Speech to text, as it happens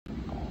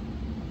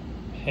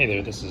Hey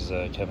there, this is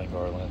Kevin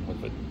Garland with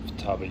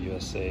Futaba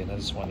USA, and I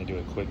just wanted to do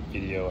a quick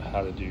video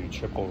how to do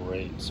triple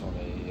rates on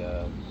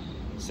a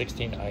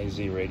 16 IZ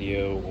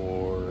radio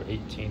or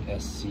 18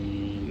 SC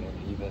and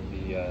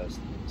even the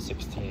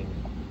 16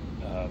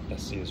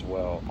 SC as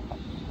well.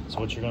 So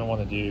what you're going to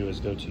want to do is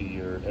go to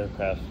your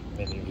aircraft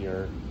menu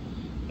here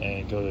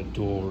and go to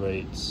dual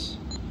rates.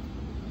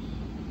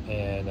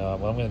 And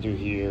what I'm going to do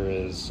here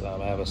is I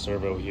have a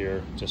servo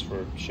here just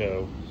for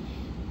show.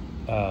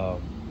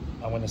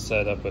 I'm going to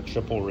set up a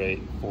triple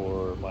rate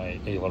for my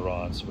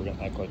aileron. So we're going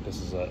to act like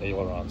this is an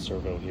aileron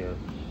servo here.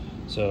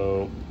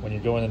 So when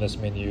you're going in this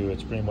menu,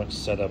 it's pretty much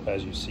set up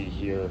as you see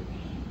here.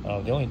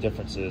 The only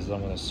difference is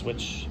I'm going to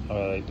switch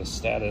the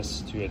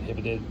status to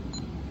inhibited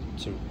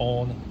to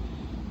on,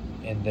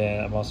 and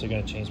then I'm also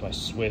going to change my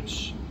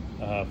switch.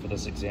 For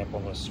this example,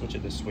 I'm going to switch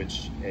it to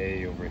switch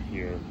A over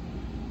here.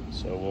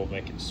 So we'll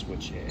make it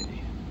switch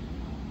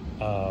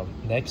A.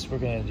 Next, we're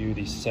going to do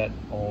the set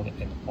on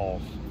and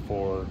off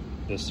for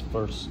this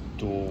first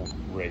dual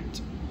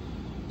rate.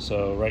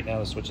 So right now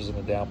the switch is in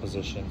the down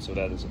position, so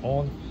that is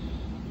on,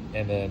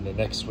 and then the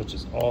next switch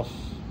is off,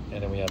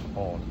 and then we have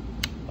on.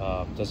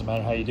 Doesn't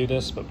matter how you do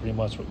this, but pretty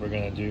much what we're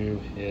going to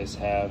do is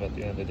have at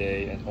the end of the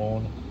day an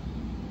on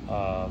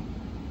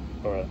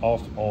or an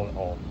off,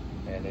 on,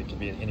 and it can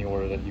be in any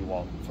order that you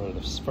want. For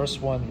the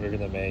first one, we're going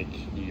to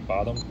make the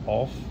bottom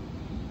off,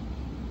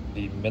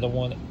 the middle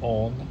one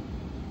on,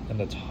 and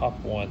the top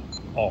one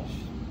off.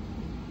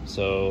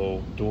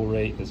 So dual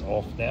rate is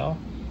off now,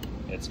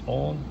 it's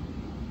on,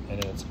 and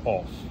then it's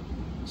off.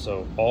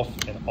 So off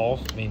and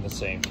off mean the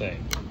same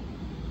thing.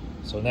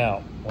 So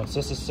now, once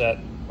this is set,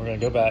 we're going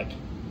to go back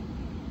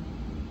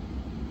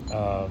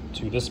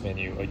to this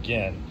menu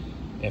again.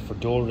 And for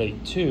dual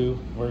rate 2,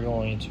 we're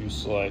going to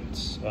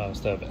select,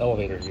 instead of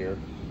elevator here,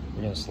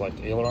 we're going to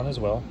select aileron as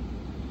well.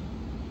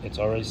 It's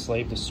already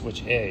slaved to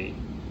switch A,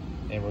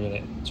 and we're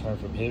going to turn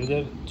from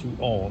inhibited to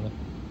on.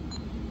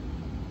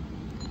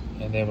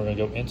 And then we're going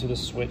to go into the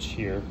switch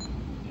here,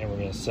 and we're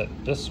going to set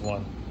this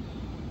one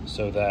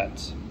so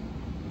that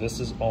this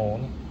is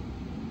on,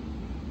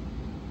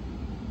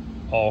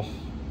 off,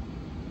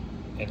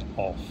 and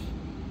off.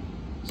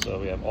 So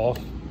we have off,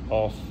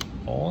 off,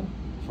 on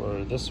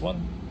for this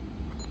one.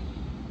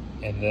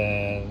 And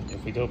then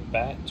if we go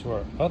back to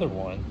our other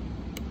one,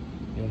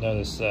 you'll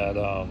notice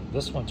that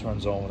this one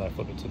turns on when I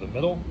flip it to the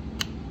middle,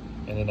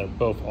 and then they're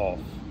both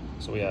off.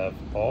 So we have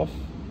off,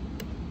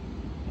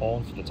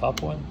 on for the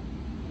top one,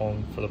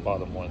 on for the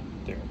bottom one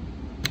there.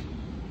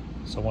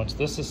 So once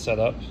this is set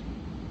up,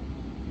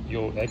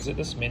 you'll exit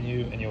this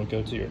menu and you'll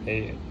go to your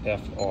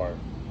AFR.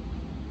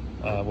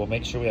 We'll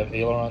make sure we have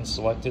aileron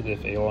selected.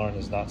 If aileron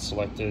is not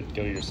selected,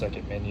 go to your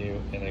second menu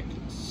and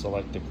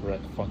select the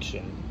correct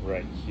function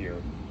right here.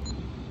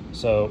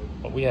 So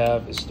what we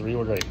have is 3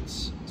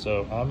 rates.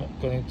 So I'm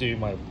going to do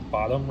my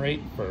bottom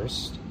rate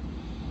first.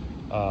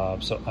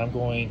 So I'm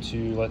going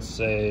to, let's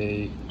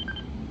say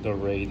the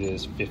rate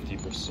is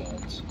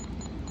 50%.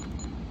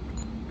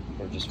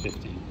 Or just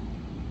 50,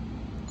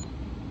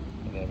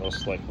 and then we'll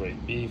select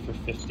rate B for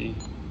 50,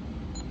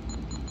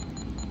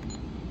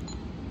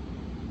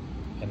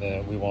 and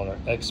then we want our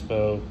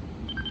expo.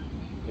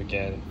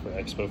 Again, for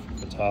expo for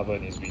Futaba,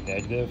 it needs to be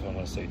negative. I'm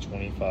going to say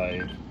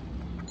 25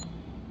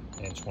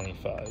 and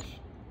 25.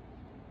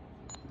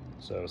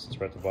 So since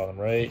we're at the bottom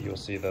right, you'll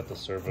see that the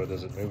servo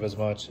doesn't move as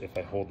much. If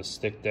I hold the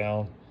stick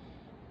down,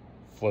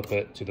 flip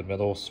it to the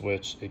middle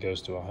switch, it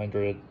goes to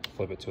 100.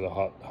 Flip it to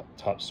the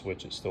top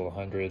switch, it's still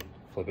 100.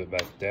 Flip it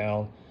back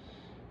down,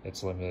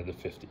 it's limited to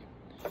 50.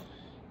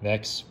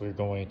 Next, we're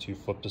going to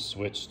flip the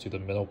switch to the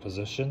middle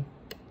position,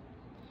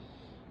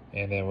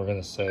 and then we're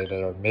going to say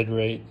that our mid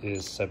rate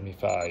is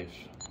 75.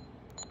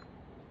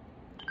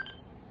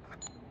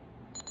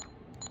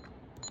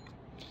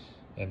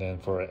 And then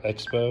for our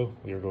expo,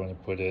 we are going to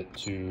put it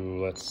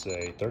to, let's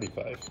say,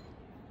 35.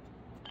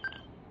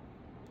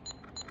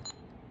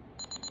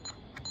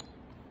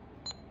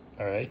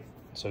 All right,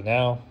 so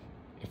now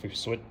if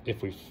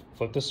we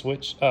flip the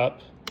switch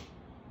up,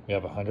 we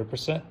have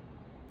 100%.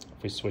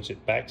 If we switch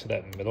it back to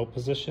that middle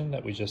position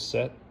that we just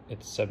set,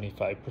 it's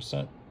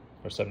 75%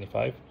 or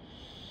 75.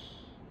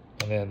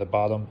 And then the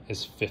bottom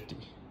is 50.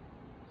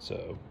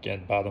 So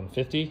again, bottom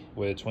 50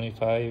 with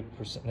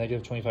 25%,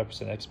 negative 25%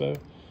 expo.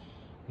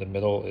 The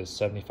middle is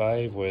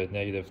 75 with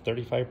negative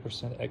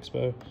 35%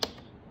 expo.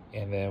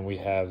 And then we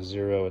have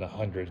 0 and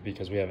 100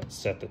 because we haven't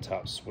set the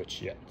top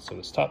switch yet. So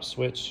this top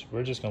switch,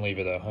 we're just going to leave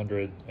it at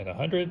 100 and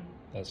 100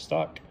 as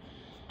stock.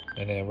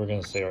 And then we're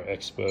going to say our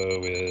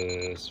expo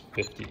is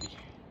 50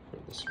 for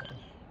this one.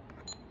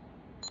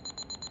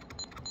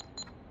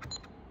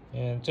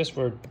 And just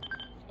for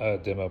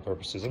demo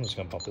purposes, I'm just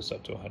going to bump this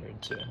up to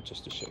 110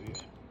 just to show you.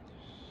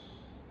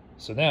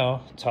 So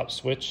now, top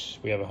switch,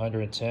 we have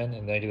 110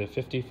 and negative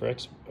 50 for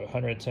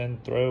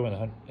 110 throw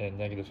and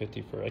negative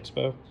 50 for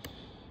expo.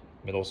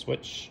 Middle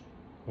switch,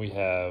 we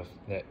have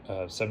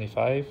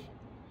 75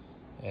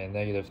 and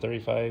negative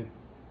 35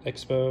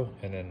 expo,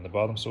 and then the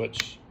bottom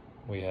switch,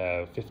 we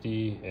have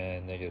 50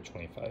 and negative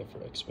 25 for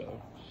expo.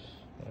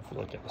 If we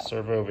look at the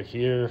servo over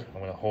here, I'm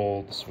going to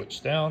hold the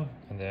switch down,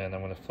 and then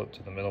I'm going to flip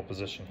to the middle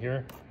position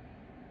here.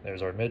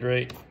 There's our mid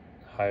rate,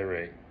 high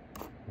rate,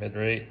 mid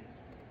rate,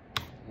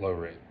 low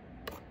rate,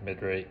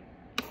 mid rate,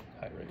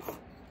 high rate.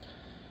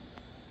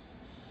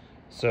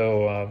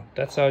 So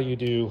that's how you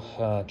do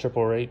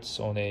triple rates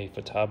on a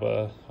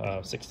Futaba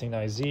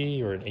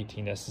 16IZ or an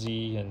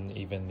 18SZ, and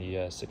even the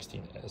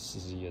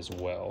 16SZ as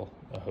well.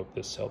 I hope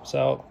this helps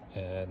out,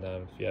 and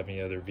if you have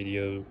any other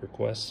video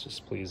requests,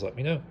 just please let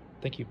me know.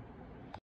 Thank you.